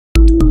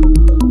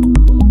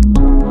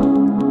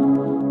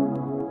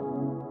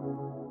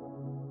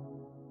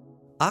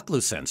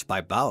OccluSense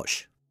by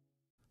Bausch.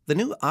 The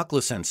new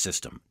OccluSense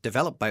system,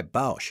 developed by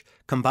Bausch,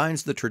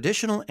 combines the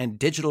traditional and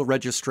digital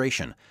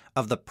registration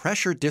of the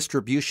pressure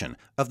distribution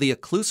of the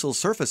occlusal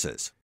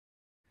surfaces.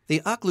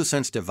 The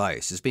OccluSense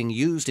device is being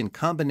used in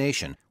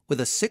combination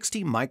with a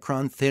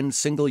 60-micron thin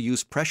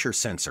single-use pressure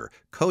sensor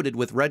coated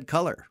with red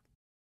color.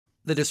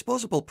 The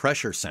disposable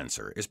pressure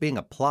sensor is being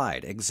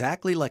applied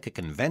exactly like a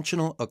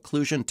conventional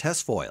occlusion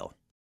test foil.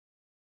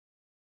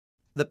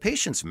 The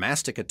patient's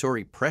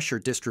masticatory pressure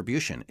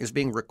distribution is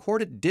being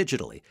recorded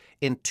digitally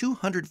in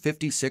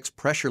 256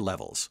 pressure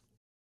levels.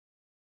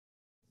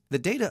 The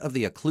data of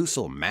the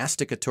occlusal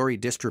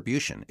masticatory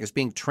distribution is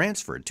being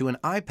transferred to an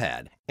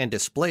iPad and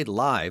displayed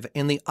live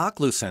in the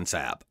OccluSense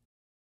app.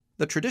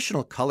 The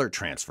traditional color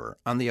transfer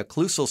on the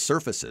occlusal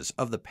surfaces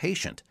of the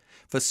patient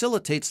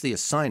facilitates the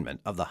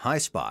assignment of the high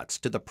spots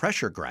to the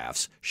pressure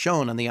graphs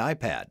shown on the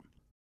iPad.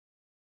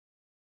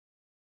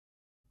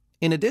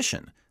 In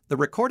addition, the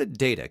recorded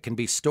data can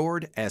be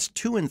stored as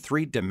 2- and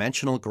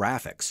 3-dimensional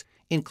graphics,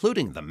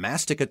 including the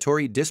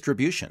masticatory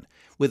distribution,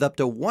 with up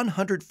to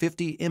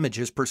 150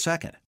 images per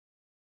second.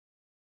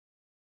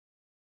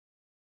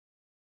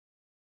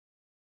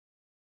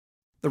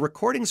 The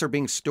recordings are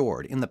being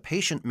stored in the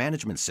patient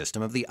management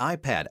system of the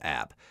iPad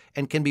app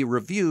and can be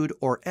reviewed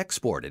or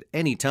exported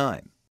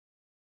anytime.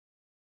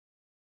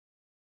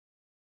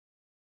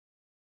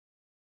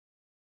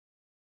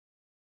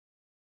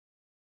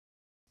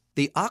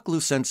 The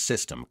OccluSense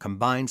system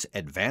combines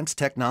advanced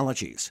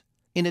technologies.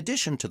 In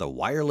addition to the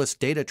wireless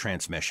data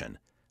transmission,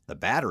 the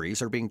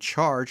batteries are being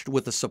charged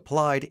with a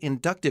supplied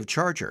inductive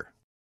charger.